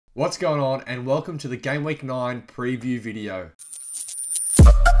What's going on, and welcome to the Game Week 9 preview video.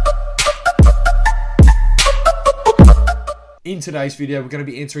 In today's video, we're going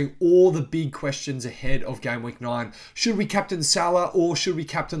to be answering all the big questions ahead of Game Week 9. Should we captain Salah or should we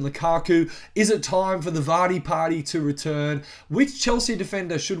captain Lukaku? Is it time for the Vardy Party to return? Which Chelsea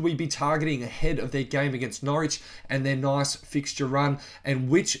defender should we be targeting ahead of their game against Norwich and their nice fixture run? And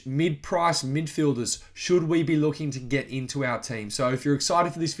which mid-price midfielders should we be looking to get into our team? So if you're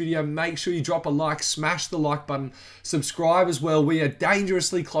excited for this video, make sure you drop a like, smash the like button, subscribe as well. We are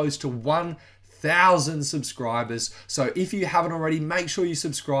dangerously close to 1,000 subscribers. So if you haven't already, make sure you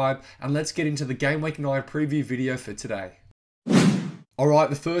subscribe, and let's get into the Game Week 9 preview video for today. Alright,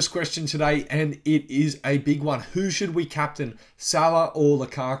 the first question today, and it is a big one. Who should we captain, Salah or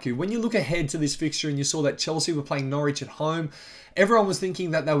Lukaku? When you look ahead to this fixture and you saw that Chelsea were playing Norwich at home, everyone was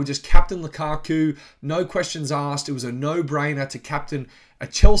thinking that they would just captain Lukaku, no questions asked. It was a no-brainer to captain a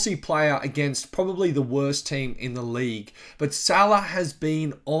Chelsea player against probably the worst team in the league. But Salah has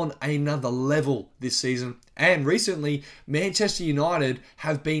been on another level this season. And recently, Manchester United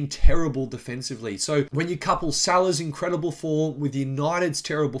have been terrible defensively. So when you couple Salah's incredible form with United's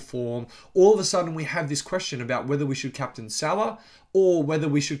terrible form, all of a sudden we have this question about whether we should captain Salah or whether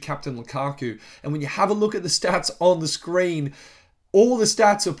we should captain Lukaku. And when you have a look at the stats on the screen, all the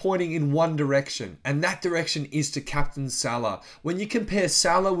stats are pointing in one direction, and that direction is to captain Salah. When you compare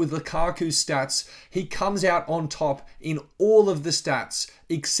Salah with Lukaku's stats, he comes out on top in all of the stats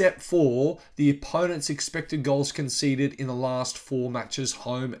except for the opponent's expected goals conceded in the last 4 matches,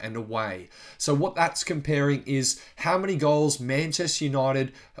 home and away. So what that's comparing is how many goals Manchester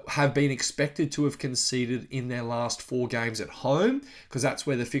United have been expected to have conceded in their last 4 games at home, because that's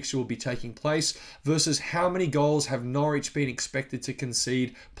where the fixture will be taking place, versus how many goals have Norwich been expected to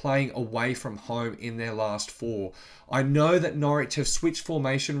concede playing away from home in their last 4. I know that Norwich have switched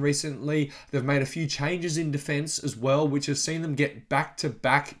formation recently. They've made a few changes in defence as well, which have seen them get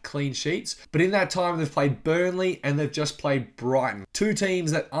back-to-back clean sheets. But in that time, they've played Burnley and they've just played Brighton. 2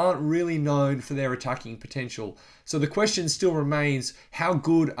 teams that aren't really known for their attacking potential. So the question still remains, how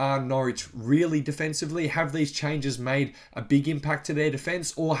good are Norwich really defensively? Have these changes made a big impact to their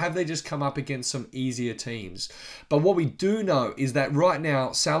defence, or have they just come up against some easier teams? But what we do know is that right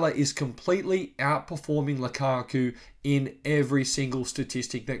now, Salah is completely outperforming Lukaku in every single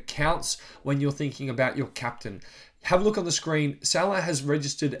statistic that counts when you're thinking about your captain. Have a look on the screen. Salah has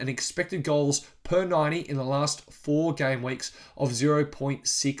registered an expected goals per 90 in the last 4 game weeks of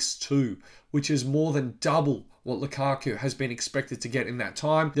 0.62, which is more than double what Lukaku has been expected to get in that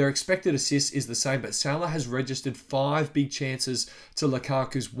time. Their expected assists is the same, but Salah has registered 5 big chances to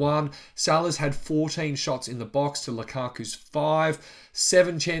Lukaku's 1. Salah's had 14 shots in the box to Lukaku's 5.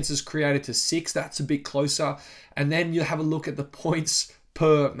 7 chances created to 6. That's a bit closer. And then you have a look at the points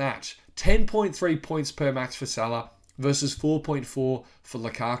per match. 10.3 points per match for Salah versus 4.4 for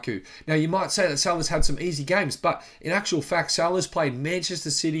Lukaku. Now, you might say that Salah's had some easy games, but in actual fact, Salah's played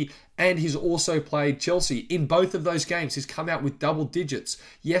Manchester City and he's also played Chelsea. In both of those games, he's come out with double digits.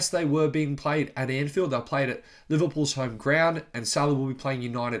 Yes, they were being played at Anfield. They played at Liverpool's home ground, and Salah will be playing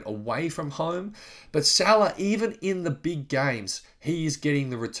United away from home. But Salah, even in the big games, he is getting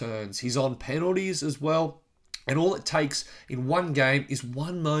the returns. He's on penalties as well. And all it takes in one game is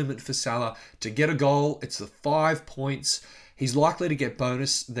one moment for Salah to get a goal. It's the 5 points. He's likely to get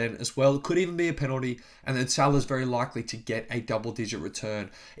bonus then as well. It could even be a penalty. And then Salah's very likely to get a double-digit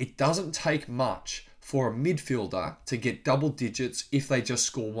return. It doesn't take much for a midfielder to get double digits if they just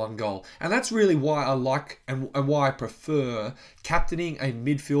score 1 goal. And that's really why I like and why I prefer captaining a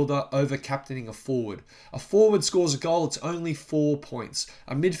midfielder over captaining a forward. A forward scores a goal, it's only 4 points.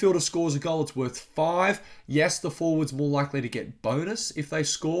 A midfielder scores a goal, it's worth 5. Yes, the forward's more likely to get bonus if they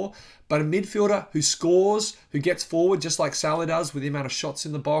score, but a midfielder who scores, who gets forward just like Salah does with the amount of shots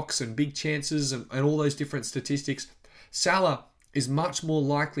in the box and big chances and all those different statistics, Salah is much more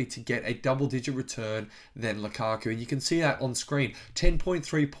likely to get a double-digit return than Lukaku. And you can see that on screen.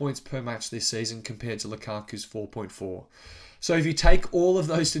 10.3 points per match this season compared to Lukaku's 4.4. So if you take all of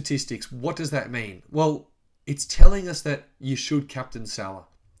those statistics, what does that mean? Well, it's telling us that you should captain Salah.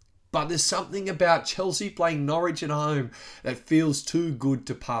 But there's something about Chelsea playing Norwich at home that feels too good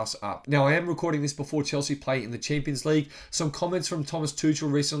to pass up. Now, I am recording this before Chelsea play in the Champions League. Some comments from Thomas Tuchel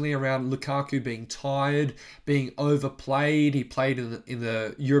recently around Lukaku being tired, being overplayed. He played in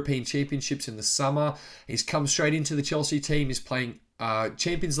the European Championships in the summer. He's come straight into the Chelsea team. He's playing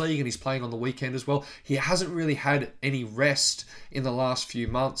Champions League and he's playing on the weekend as well. He hasn't really had any rest in the last few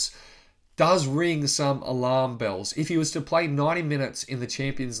months. Does ring some alarm bells. If he was to play 90 minutes in the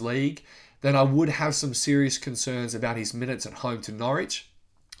Champions League, then I would have some serious concerns about his minutes at home to Norwich.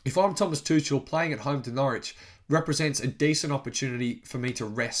 If I'm Thomas Tuchel, playing at home to Norwich represents a decent opportunity for me to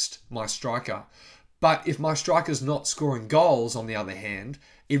rest my striker. But if my striker's not scoring goals, on the other hand,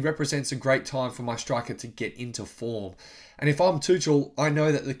 it represents a great time for my striker to get into form. And if I'm Tuchel, I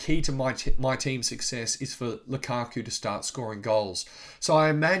know that the key to my team's success is for Lukaku to start scoring goals. So I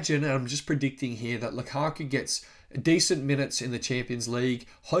imagine, and I'm just predicting here, that Lukaku gets decent minutes in the Champions League,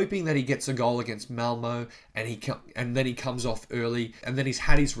 hoping that he gets a goal against Malmo, and then he comes off early, and then he's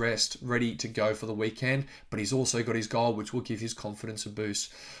had his rest ready to go for the weekend, but he's also got his goal, which will give his confidence a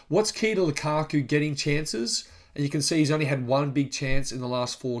boost. What's key to Lukaku getting chances? And you can see he's only had one big chance in the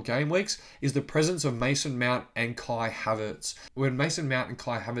last 4 game weeks, is the presence of Mason Mount and Kai Havertz. When Mason Mount and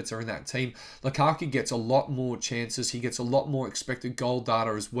Kai Havertz are in that team, Lukaku gets a lot more chances. He gets a lot more expected goal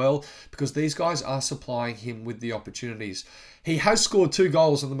data as well, because these guys are supplying him with the opportunities. He has scored 2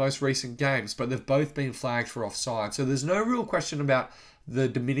 goals in the most recent games, but they've both been flagged for offside. So there's no real question about the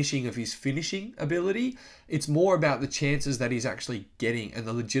diminishing of his finishing ability. It's more about the chances that he's actually getting and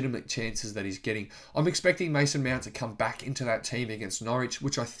the legitimate chances that he's getting. I'm expecting Mason Mount to come back into that team against Norwich,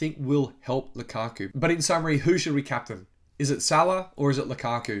 which I think will help Lukaku. But in summary, who should we captain? Is it Salah or is it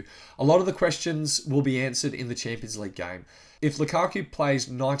Lukaku? A lot of the questions will be answered in the Champions League game. If Lukaku plays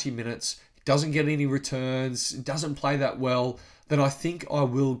 90 minutes, doesn't get any returns, doesn't play that well, then I think I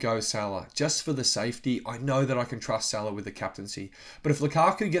will go Salah. Just for the safety, I know that I can trust Salah with the captaincy. But if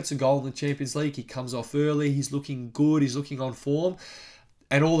Lukaku gets a goal in the Champions League, he comes off early, he's looking good, he's looking on form,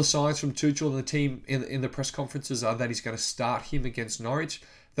 and all the signs from Tuchel and the team in the press conferences are that he's going to start him against Norwich,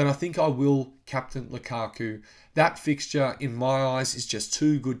 then I think I will captain Lukaku. That fixture, in my eyes, is just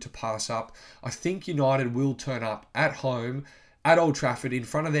too good to pass up. I think United will turn up at home at Old Trafford in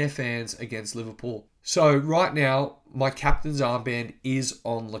front of their fans against Liverpool. So right now, my captain's armband is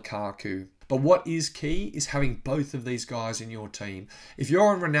on Lukaku. But what is key is having both of these guys in your team. If you're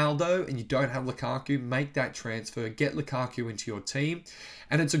on Ronaldo and you don't have Lukaku, make that transfer. Get Lukaku into your team.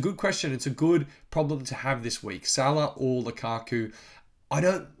 And it's a good question. It's a good problem to have this week. Salah or Lukaku. I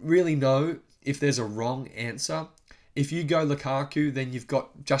don't really know if there's a wrong answer. If you go Lukaku, then you've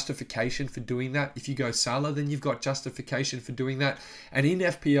got justification for doing that. If you go Salah, then you've got justification for doing that. And in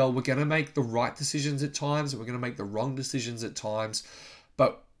FPL, we're going to make the right decisions at times, and we're going to make the wrong decisions at times.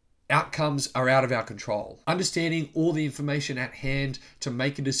 But outcomes are out of our control. Understanding all the information at hand to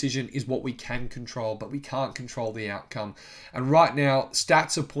make a decision is what we can control, but we can't control the outcome. And right now,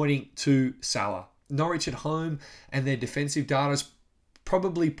 stats are pointing to Salah. Norwich at home, and their defensive data is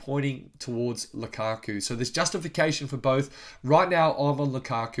probably pointing towards Lukaku. So there's justification for both. Right now, I'm on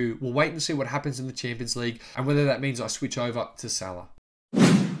Lukaku. We'll wait and see what happens in the Champions League and whether that means I switch over to Salah.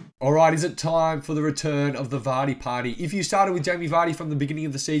 All right, is it time for the return of the Vardy Party? If you started with Jamie Vardy from the beginning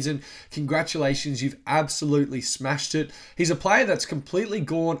of the season, congratulations, you've absolutely smashed it. He's a player that's completely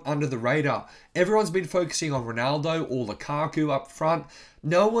gone under the radar. Everyone's been focusing on Ronaldo or Lukaku up front.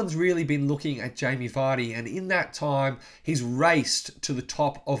 No one's really been looking at Jamie Vardy, and in that time, he's raced to the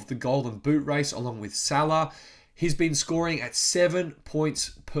top of the Golden Boot race along with Salah. He's been scoring at 7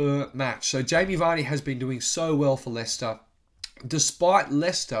 points per match. So Jamie Vardy has been doing so well for Leicester, despite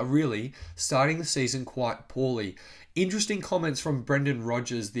Leicester really starting the season quite poorly. Interesting comments from Brendan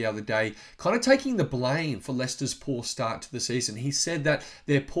Rodgers the other day, kind of taking the blame for Leicester's poor start to the season. He said that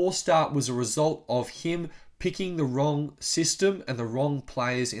their poor start was a result of him picking the wrong system and the wrong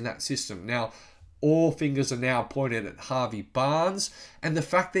players in that system. Now, all fingers are now pointed at Harvey Barnes and the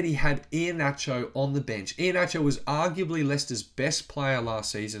fact that he had Iheanacho on the bench. Iheanacho was arguably Leicester's best player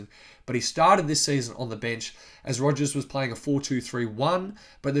last season, but he started this season on the bench as Rodgers was playing a 4-2-3-1,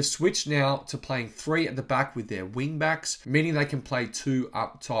 but they've switched now to playing 3 at the back with their wing backs, meaning they can play 2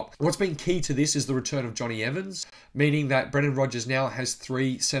 up top. What's been key to this is the return of Johnny Evans, meaning that Brendan Rodgers now has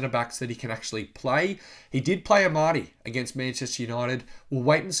 3 centre backs that he can actually play. He did play Amadi against Manchester United. We'll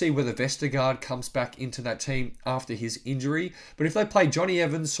wait and see whether Vestergaard comes back into that team after his injury. But if they play Johnny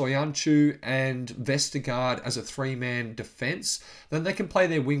Evans, Soyuncu and Vestergaard as a 3-man defence, then they can play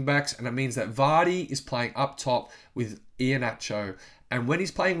their wing backs, and it means that Vardy is playing up top with Iheanacho. And when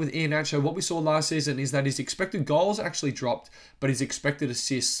he's playing with Iheanacho, what we saw last season is that his expected goals actually dropped, but his expected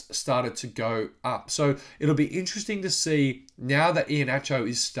assists started to go up. So it'll be interesting to see now that Iheanacho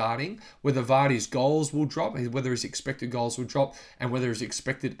is starting, whether Vardy's goals will drop, whether his expected goals will drop, and whether his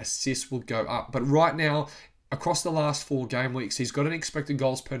expected assists will go up. But right now, across the last 4 game weeks, he's got an expected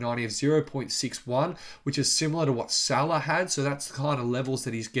goals per 90 of 0.61, which is similar to what Salah had. So that's the kind of levels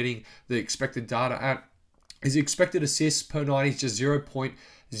that he's getting the expected data at. His expected assists per 90 is just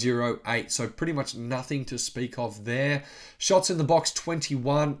 0.08. So pretty much nothing to speak of there. Shots in the box,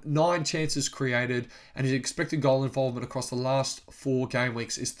 21, 9 chances created, and his expected goal involvement across the last 4 game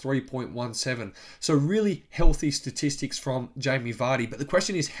weeks is 3.17. So really healthy statistics from Jamie Vardy. But the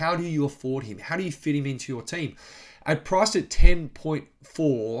question is, how do you afford him? How do you fit him into your team? Priced at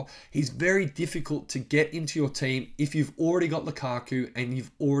 10.4, he's very difficult to get into your team if you've already got Lukaku and you've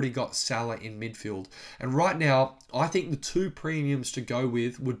already got Salah in midfield. And right now, I think the 2 premiums to go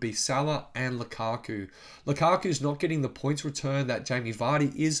with would be Salah and Lukaku. Lukaku's not getting the points return that Jamie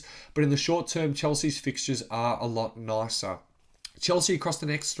Vardy is, but in the short term, Chelsea's fixtures are a lot nicer. Chelsea across the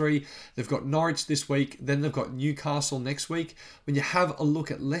next 3, they've got Norwich this week, then they've got Newcastle next week. When you have a look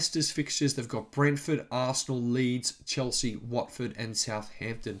at Leicester's fixtures, they've got Brentford, Arsenal, Leeds, Chelsea, Watford and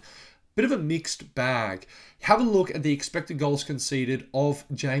Southampton. Bit of a mixed bag. Have a look at the expected goals conceded of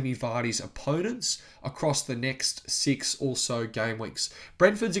Jamie Vardy's opponents across the next 6 or so game weeks.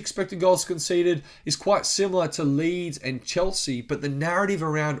 Brentford's expected goals conceded is quite similar to Leeds and Chelsea, but the narrative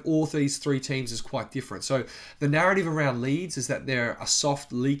around all these 3 teams is quite different. So the narrative around Leeds is that they're a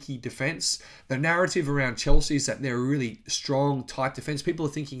soft, leaky defence. The narrative around Chelsea is that they're a really strong, tight defence. People are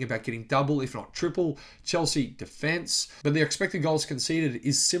thinking about getting double, if not triple, Chelsea defence. But their expected goals conceded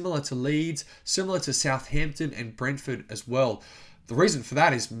is similar to Leeds, similar to Southampton and Brentford as well. The reason for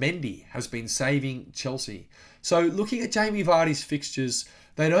that is Mendy has been saving Chelsea. So looking at Jamie Vardy's fixtures,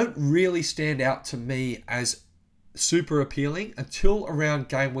 they don't really stand out to me as super appealing until around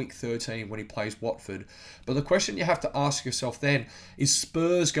game week 13 when he plays Watford. But the question you have to ask yourself then is,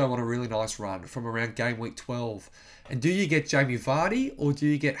 Spurs go on a really nice run from around game week 12. And do you get Jamie Vardy or do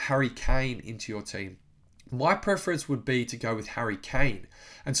you get Harry Kane into your team? My preference would be to go with Harry Kane.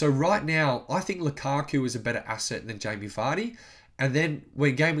 And so right now, I think Lukaku is a better asset than Jamie Vardy. And then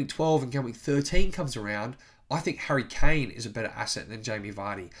when game week 12 and game week 13 comes around, I think Harry Kane is a better asset than Jamie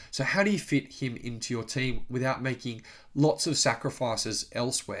Vardy. So how do you fit him into your team without making lots of sacrifices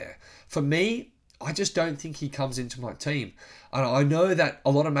elsewhere? For me, I just don't think he comes into my team. And I know that a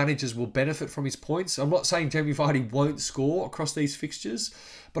lot of managers will benefit from his points. I'm not saying Jamie Vardy won't score across these fixtures,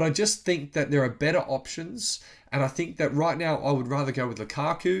 but I just think that there are better options. And I think that right now I would rather go with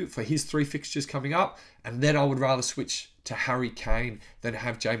Lukaku for his 3 fixtures coming up. And then I would rather switch to Harry Kane than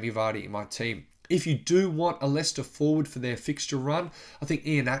have Jamie Vardy in my team. If you do want a Leicester forward for their fixture run, I think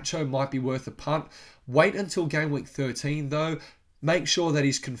Iheanacho might be worth a punt. Wait until game week 13 though. Make sure that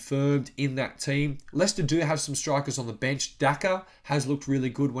he's confirmed in that team. Leicester do have some strikers on the bench. Daka has looked really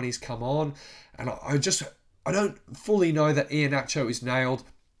good when he's come on. And I don't fully know that Iheanacho is nailed.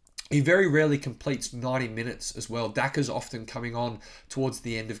 He very rarely completes 90 minutes as well. Daka's often coming on towards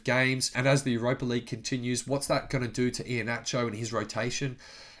the end of games. And as the Europa League continues, what's that going to do to Iheanacho and his rotation?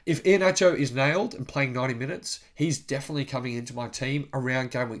 If Iheanacho is nailed and playing 90 minutes, he's definitely coming into my team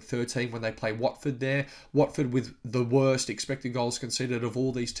around game week 13 when they play Watford there. Watford with the worst expected goals conceded of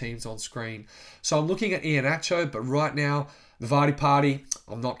all these teams on screen. So I'm looking at Iheanacho, but right now, the Vardy Party,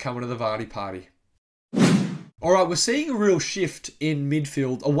 I'm not coming to the Vardy Party. All right, we're seeing a real shift in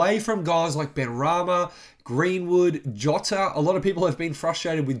midfield away from guys like Benrahma, Greenwood, Jota. A lot of people have been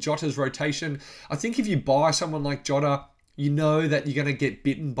frustrated with Jota's rotation. I think if you buy someone like Jota, you know that you're going to get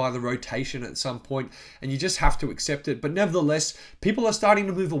bitten by the rotation at some point and you just have to accept it. But nevertheless, people are starting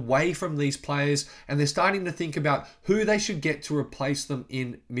to move away from these players and they're starting to think about who they should get to replace them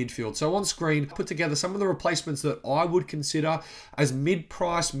in midfield. So on screen, I put together some of the replacements that I would consider as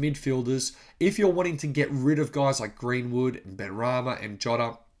mid-price midfielders if you're wanting to get rid of guys like Greenwood and Benrahma and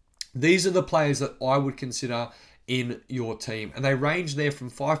Jota. These are the players that I would consider in your team. And they range there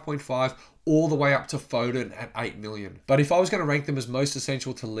from 5.5 all the way up to Foden at 8 million. But if I was going to rank them as most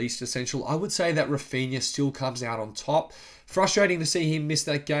essential to least essential, I would say that Rafinha still comes out on top. Frustrating to see him miss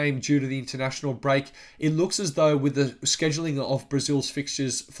that game due to the international break. It looks as though with the scheduling of Brazil's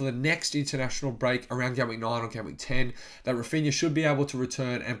fixtures for the next international break around game week 9 or game week 10, that Rafinha should be able to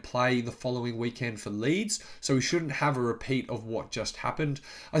return and play the following weekend for Leeds. So we shouldn't have a repeat of what just happened.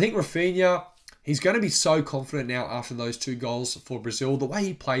 I think Rafinha, he's going to be so confident now after those 2 goals for Brazil. The way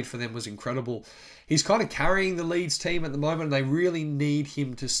he played for them was incredible. He's kind of carrying the Leeds team at the moment and they really need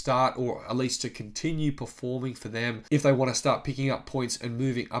him to start or at least to continue performing for them if they want to start picking up points and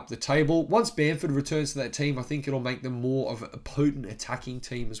moving up the table. Once Bamford returns to that team, I think it'll make them more of a potent attacking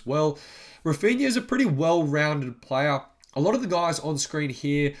team as well. Rafinha is a pretty well-rounded player. a lot of the guys on screen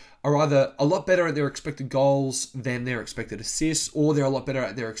here are either a lot better at their expected goals than their expected assists, or they're a lot better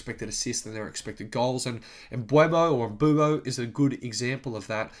at their expected assists than their expected goals. And Mbumo is a good example of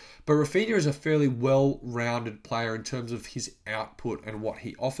that. But Rafinha is a fairly well-rounded player in terms of his output and what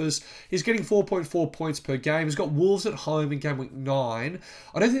he offers. He's getting 4.4 points per game. He's got Wolves at home in game week 9.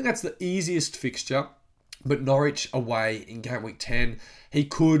 I don't think that's the easiest fixture, but Norwich away in game week 10. He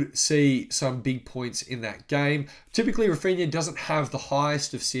could see some big points in that game. Typically, Rafinha doesn't have the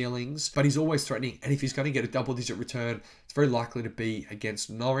highest of ceilings, but he's always threatening. And if he's going to get a double-digit return, it's very likely to be against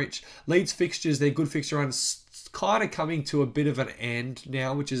Norwich. Leeds fixtures, their good fixture run kind of coming to a bit of an end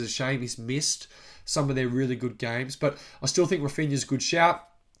now, which is a shame. He's missed some of their really good games, but I still think Rafinha's a good shout.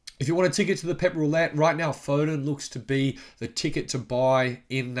 If you want a ticket to the Pep Roulette, right now Foden looks to be the ticket to buy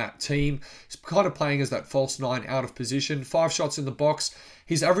in that team. He's kind of playing as that false 9 out of position. 5 shots in the box.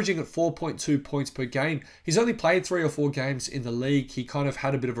 He's averaging at 4.2 points per game. He's only played 3 or 4 games in the league. He kind of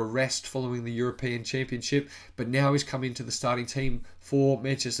had a bit of a rest following the European Championship, but now he's come into the starting team for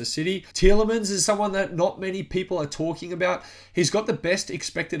Manchester City. Tielemans is someone that not many people are talking about. He's got the best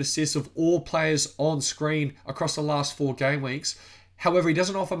expected assists of all players on screen across the last 4 game weeks. However, he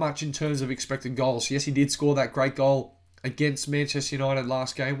doesn't offer much in terms of expected goals. Yes, he did score that great goal against Manchester United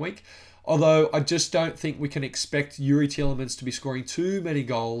last game week. Although I just don't think we can expect Youri Tielemans to be scoring too many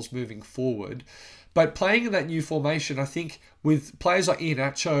goals moving forward. But playing in that new formation, I think with players like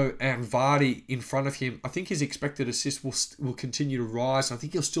Iheanacho and Vardy in front of him, I think his expected assists will continue to rise. I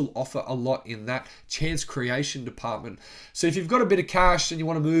think he'll still offer a lot in that chance creation department. So if you've got a bit of cash and you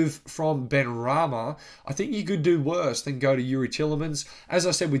want to move from Benrahma, I think you could do worse than go to Youri Tielemans. As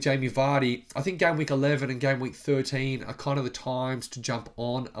I said with Jamie Vardy, I think game week 11 and game week 13 are kind of the times to jump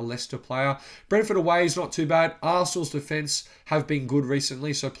on a Leicester player. Brentford away is not too bad. Arsenal's defence have been good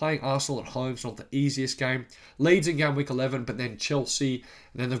recently, so playing Arsenal at home is not the easiest game. Leeds in game week 11, but then Chelsea,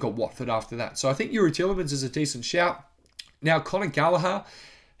 and then they've got Watford after that. So I think Youri Tielemans is a decent shout. Now, Conor Gallagher,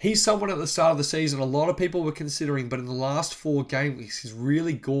 he's someone at the start of the season a lot of people were considering, but in the last 4 game weeks, he's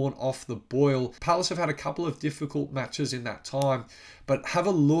really gone off the boil. Palace have had a couple of difficult matches in that time, but have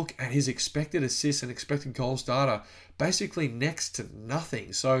a look at his expected assists and expected goals data. Basically next to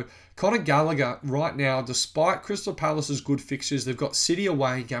nothing. So Conor Gallagher right now, despite Crystal Palace's good fixtures, they've got City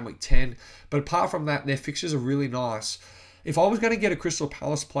away in game week 10, but apart from that, their fixtures are really nice. If I was going to get a Crystal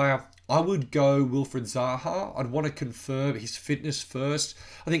Palace player, I would go Wilfried Zaha. I'd want to confirm his fitness first.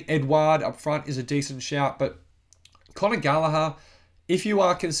 I think Edouard up front is a decent shout, but Conor Gallagher, if you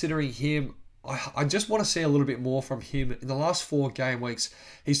are considering him, I just want to see a little bit more from him. In the last 4 game weeks,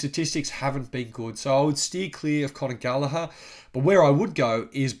 his statistics haven't been good. So I would steer clear of Conor Gallagher. But where I would go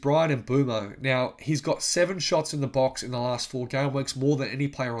is Bryan Mbumo. Now, he's got 7 shots in the box in the last 4 game weeks, more than any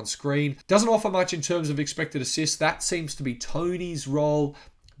player on screen. Doesn't offer much in terms of expected assists. That seems to be Tony's role.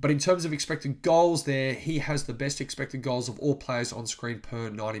 But in terms of expected goals there, he has the best expected goals of all players on screen per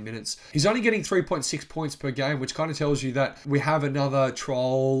 90 minutes. He's only getting 3.6 points per game, which kind of tells you that we have another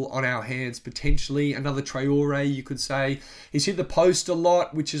troll on our hands, potentially. Another Traore, you could say. He's hit the post a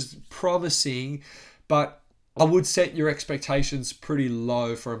lot, which is promising, but I would set your expectations pretty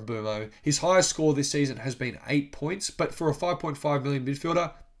low for Mbumo. His highest score this season has been 8 points, but for a 5.5 million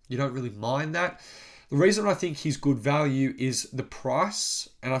midfielder, you don't really mind that. The reason I think he's good value is the price,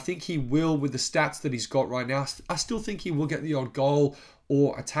 and I think he will with the stats that he's got right now. I still think he will get the odd goal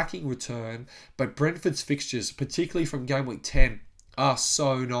or attacking return, but Brentford's fixtures, particularly from game week 10, are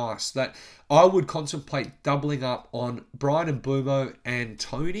so nice that I would contemplate doubling up on Bryan Mbumo and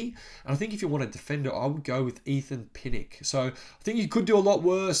Tony. And I think if you want a defender, I would go with Ethan Pinnock. So I think you could do a lot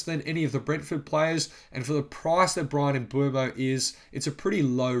worse than any of the Brentford players. And for the price that Bryan Mbumo is, it's a pretty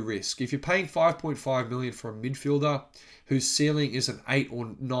low risk. If you're paying 5.5 million for a midfielder whose ceiling is an 8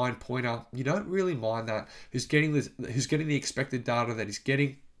 or 9 pointer, you don't really mind that. Who's getting the expected data that he's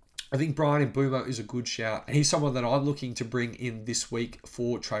getting. I think Bryan Mbumo is a good shout, and he's someone that I'm looking to bring in this week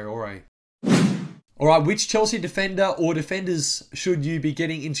for Traore. All right, which Chelsea defender or defenders should you be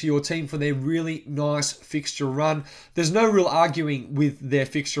getting into your team for their really nice fixture run? There's no real arguing with their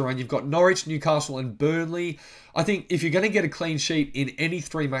fixture run. You've got Norwich, Newcastle, and Burnley. I think if you're going to get a clean sheet in any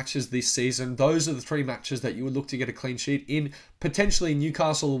 3 matches this season, those are the 3 matches that you would look to get a clean sheet in. Potentially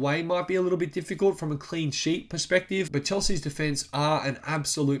Newcastle away might be a little bit difficult from a clean sheet perspective, but Chelsea's defence are an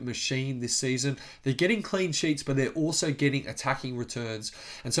absolute machine this season. They're getting clean sheets, but they're also getting attacking returns.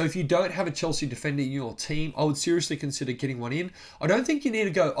 And so if you don't have a Chelsea defender in your team, I would seriously consider getting one in. I don't think you need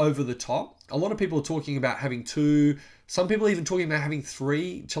to go over the top. A lot of people are talking about having 2, some people are even talking about having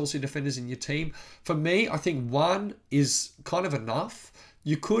 3 Chelsea defenders in your team. For me, I think 1 is kind of enough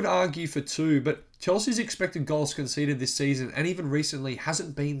You could argue for 2, but Chelsea's expected goals conceded this season and even recently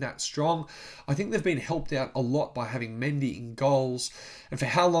hasn't been that strong. I think they've been helped out a lot by having Mendy in goals. And for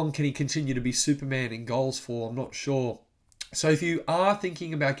how long can he continue to be Superman in goals for? I'm not sure. So if you are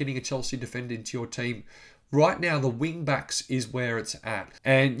thinking about getting a Chelsea defender into your team, right now the wing backs is where it's at.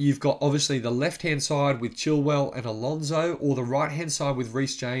 And you've got obviously the left-hand side with Chilwell and Alonso, or the right-hand side with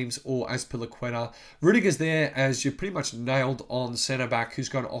Reece James or Azpilicueta. Rudiger's there as you're pretty much nailed on centre-back who's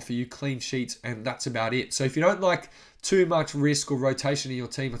going to offer you clean sheets, and that's about it. So if you don't like too much risk or rotation in your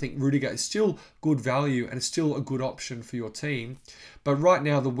team, I think Rudiger is still good value and it's still a good option for your team. But right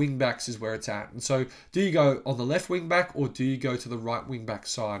now, the wing backs is where it's at. And so do you go on the left wing back or do you go to the right wing back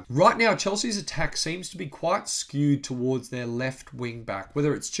side? Right now, Chelsea's attack seems to be quite skewed towards their left wing back.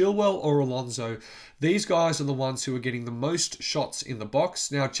 Whether it's Chilwell or Alonso, these guys are the ones who are getting the most shots in the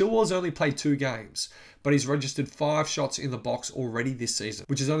box. Now, Chilwell's only played 2 games, but he's registered 5 shots in the box already this season,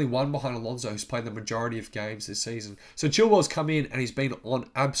 which is only 1 behind Alonso, who's played the majority of games this season. So Chilwell's come in and he's been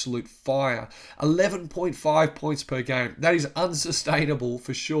on absolute fire. 11.5 points per game. That is unsustainable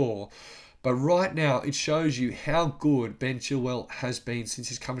for sure. But right now, it shows you how good Ben Chilwell has been since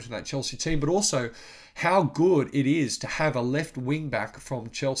he's come into that Chelsea team, but also how good it is to have a left wing back from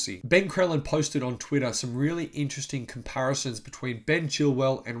Chelsea. Ben Crellin posted on Twitter some really interesting comparisons between Ben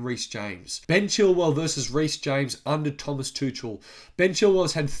Chilwell and Reece James. Ben Chilwell versus Reece James under Thomas Tuchel. Ben Chilwell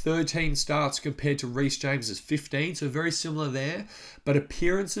has had 13 starts compared to Reece James's 15, so very similar there, but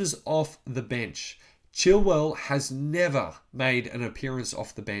appearances off the bench. Chilwell has never made an appearance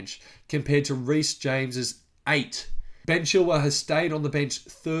off the bench compared to Reece James's 8. Ben Chilwell has stayed on the bench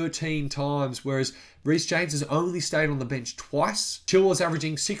 13 times, whereas Reece James has only stayed on the bench twice. Chilwell's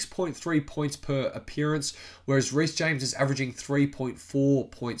averaging 6.3 points per appearance, whereas Reece James is averaging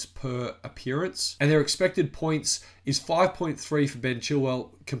 3.4 points per appearance. And their expected points is 5.3 for Ben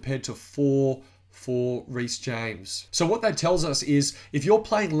Chilwell compared to 4 for Reece James. So what that tells us is if you're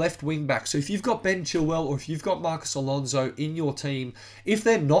playing left wing back, so if you've got Ben Chilwell or if you've got Marcus Alonso in your team, if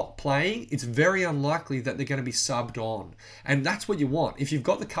they're not playing, it's very unlikely that they're going to be subbed on. And that's what you want. If you've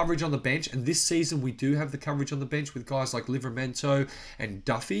got the coverage on the bench, and this season we do have the coverage on the bench with guys like Livramento and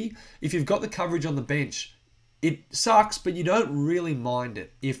Duffy, if you've got the coverage on the bench, it sucks, but you don't really mind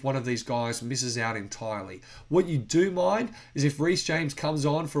it if one of these guys misses out entirely. What you do mind is if Reece James comes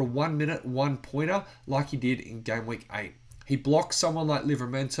on for a 1 minute, 1-pointer like he did in Game Week 8. He blocks someone like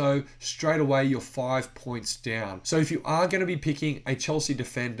Livramento, straight away you're 5 points down. So if you are going to be picking a Chelsea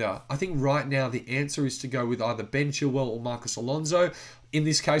defender, I think right now the answer is to go with either Ben Chilwell or Marcus Alonso. In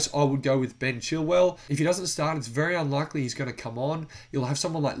this case, I would go with Ben Chilwell. If he doesn't start, it's very unlikely he's going to come on. You'll have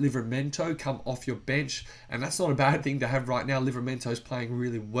someone like Livramento come off your bench, and that's not a bad thing to have right now. Livramento's playing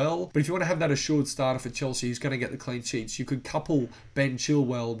really well. But if you want to have that assured starter for Chelsea who's going to get the clean sheets, you could couple Ben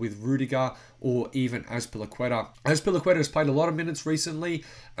Chilwell with Rudiger or even Azpilicueta. Azpilicueta has played a lot of minutes recently,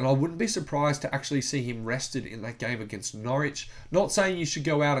 and I wouldn't be surprised to actually see him rested in that game against Norwich. Not saying you should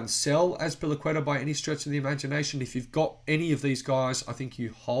go out and sell Azpilicueta by any stretch of the imagination. If you've got any of these guys, I think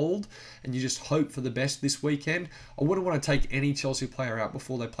you hold and you just hope for the best this weekend. I wouldn't want to take any Chelsea player out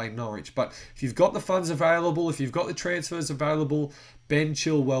before they play Norwich, but if you've got the funds available, if you've got the transfers available, Ben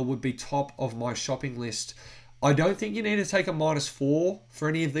Chilwell would be top of my shopping list. I don't think you need to take a -4 for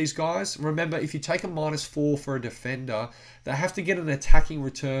any of these guys. Remember, if you take a -4 for a defender, they have to get an attacking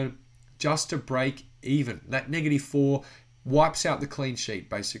return just to break even. That -4 wipes out the clean sheet,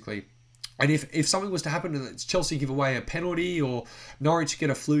 basically. And if something was to happen and Chelsea give away a penalty or Norwich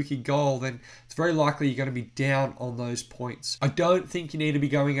get a fluky goal, then it's very likely you're going to be down on those points. I don't think you need to be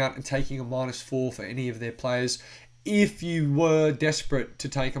going out and taking a -4 for any of their players. If you were desperate to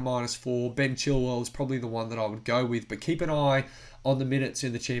take a -4, Ben Chilwell is probably the one that I would go with. But keep an eye on the minutes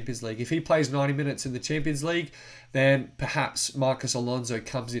in the Champions League. If he plays 90 minutes in the Champions League, then perhaps Marcus Alonso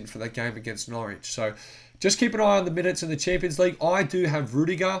comes in for that game against Norwich. So just keep an eye on the minutes in the Champions League. I do have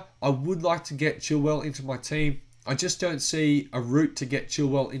Rudiger. I would like to get Chilwell into my team. I just don't see a route to get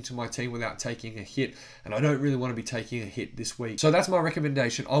Chilwell into my team without taking a hit, and I don't really want to be taking a hit this week. So that's my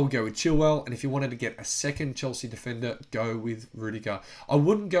recommendation. I would go with Chilwell, and if you wanted to get a second Chelsea defender, go with Rudiger. I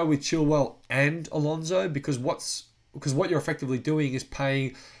wouldn't go with Chilwell and Alonso because what you're effectively doing is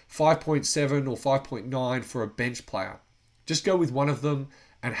paying 5.7 or 5.9 for a bench player. Just go with one of them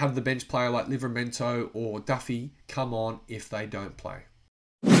and have the bench player like Livramento or Duffy come on if they don't play.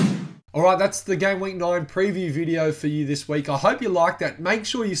 Alright, that's the Game Week 9 preview video for you this week. I hope you liked that. Make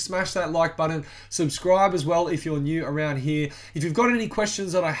sure you smash that like button. Subscribe as well if you're new around here. If you've got any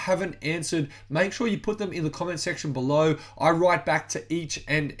questions that I haven't answered, make sure you put them in the comment section below. I write back to each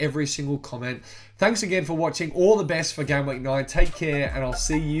and every single comment. Thanks again for watching. All the best for Game Week 9. Take care, and I'll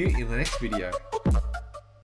see you in the next video.